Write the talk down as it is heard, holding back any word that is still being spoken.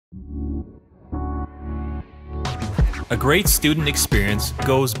A great student experience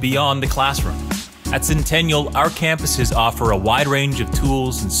goes beyond the classroom. At Centennial, our campuses offer a wide range of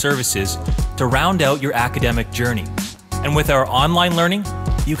tools and services to round out your academic journey. And with our online learning,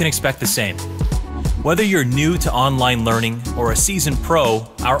 you can expect the same. Whether you're new to online learning or a seasoned pro,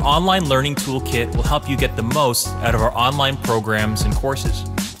 our Online Learning Toolkit will help you get the most out of our online programs and courses.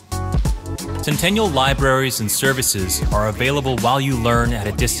 Centennial libraries and services are available while you learn at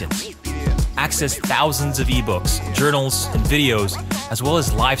a distance. Access thousands of ebooks, journals, and videos, as well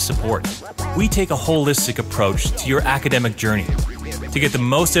as live support. We take a holistic approach to your academic journey. To get the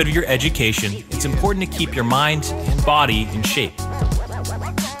most out of your education, it's important to keep your mind and body in shape.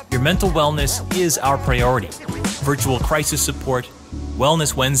 Your mental wellness is our priority. Virtual crisis support,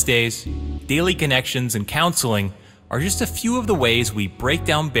 Wellness Wednesdays, daily connections, and counseling are just a few of the ways we break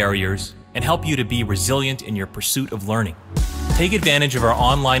down barriers and help you to be resilient in your pursuit of learning. Take advantage of our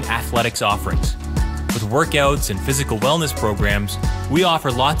online athletics offerings. With workouts and physical wellness programs, we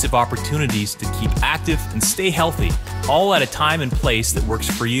offer lots of opportunities to keep active and stay healthy, all at a time and place that works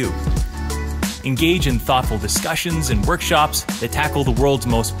for you. Engage in thoughtful discussions and workshops that tackle the world's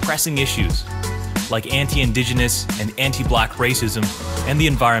most pressing issues, like anti-Indigenous and anti-Black racism and the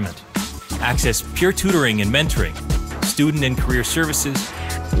environment. Access peer tutoring and mentoring, student and career services,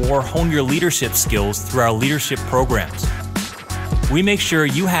 or hone your leadership skills through our leadership programs. We make sure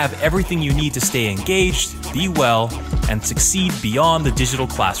you have everything you need to stay engaged, be well, and succeed beyond the digital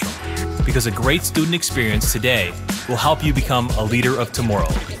classroom, because a great student experience today will help you become a leader of tomorrow.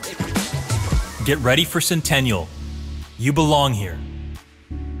 Get ready for Centennial. You belong here.